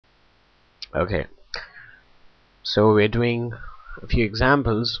Okay, so we're doing a few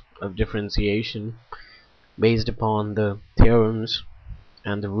examples of differentiation based upon the theorems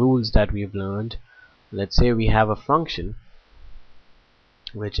and the rules that we've learned. Let's say we have a function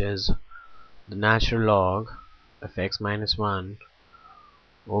which is the natural log of x minus 1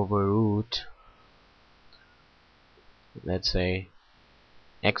 over root, let's say,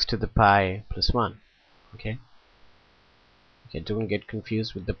 x to the pi plus 1. Okay, don't get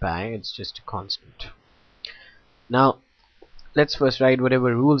confused with the pi, it's just a constant. Now let's first write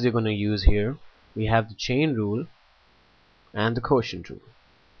whatever rules you're going to use here. We have the chain rule and the quotient rule.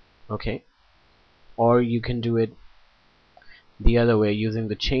 Okay, or you can do it the other way, using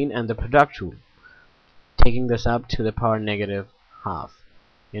the chain and the product rule, taking this up to the power negative half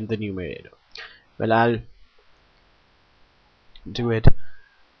in the numerator. Well, I'll do it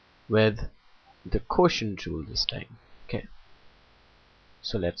with the quotient rule this time. Okay,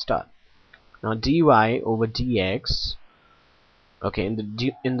 so let's start. Now dy over dx. Okay,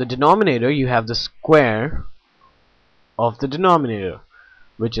 in the denominator you have the square of the denominator,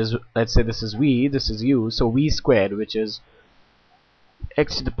 which is, let's say this is v, this is u, so v squared, which is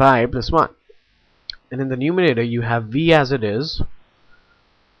x to the pi plus 1. And in the numerator you have v as it is,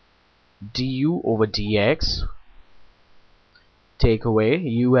 du over dx, take away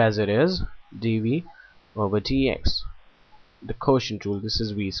u as it is, dv over dx. The quotient rule, this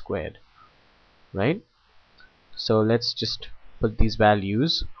is v squared, right? So let's just put these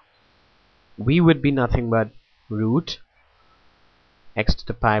values. V would be nothing but root x to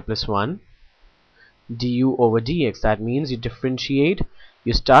the pi plus 1 du over dx. That means you differentiate,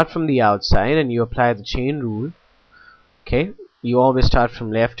 you start from the outside and you apply the chain rule. Okay, you always start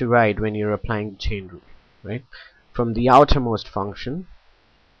from left to right when you're applying the chain rule, right? From the outermost function,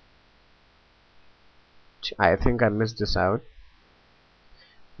 I think I missed this out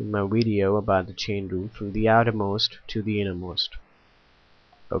in my video about the chain rule, from the outermost to the innermost.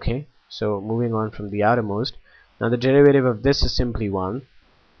 Okay, so moving on from the outermost, now the derivative of this is simply 1.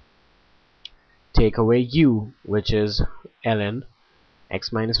 Take away u, which is ln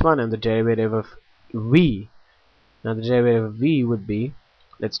x minus 1, and the derivative of v. Now the derivative of v would be,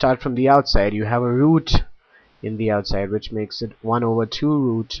 let's start from the outside. You have a root in the outside, which makes it 1 over 2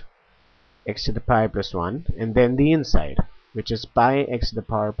 root x to the pi plus 1, and then the inside, which is pi x to the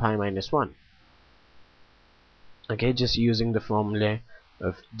power pi minus 1. Okay, just using the formula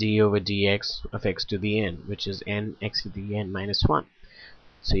of d over dx of x to the n, which is n x to the n minus 1.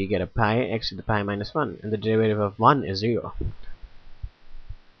 So you get a pi x to the pi minus 1, and the derivative of 1 is 0.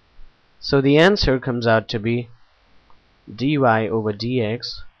 So the answer comes out to be dy over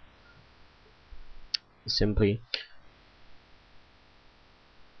dx simply,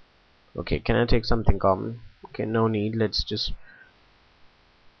 okay, can I take something common? Okay, no need, let's just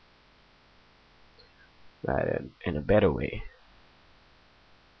write it in a better way.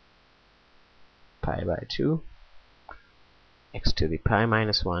 Pi by 2 x to the pi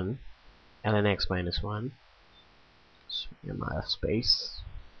minus 1 ln x minus 1, so I'm out of space,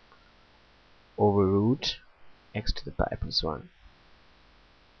 over root x to the pi plus 1.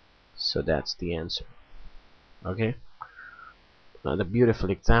 So that's the answer. Okay, another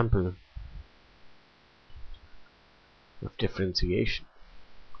beautiful example of differentiation.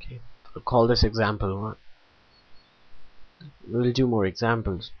 Okay, I'll call this example 1. We'll do more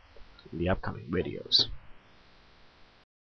examples in the upcoming videos.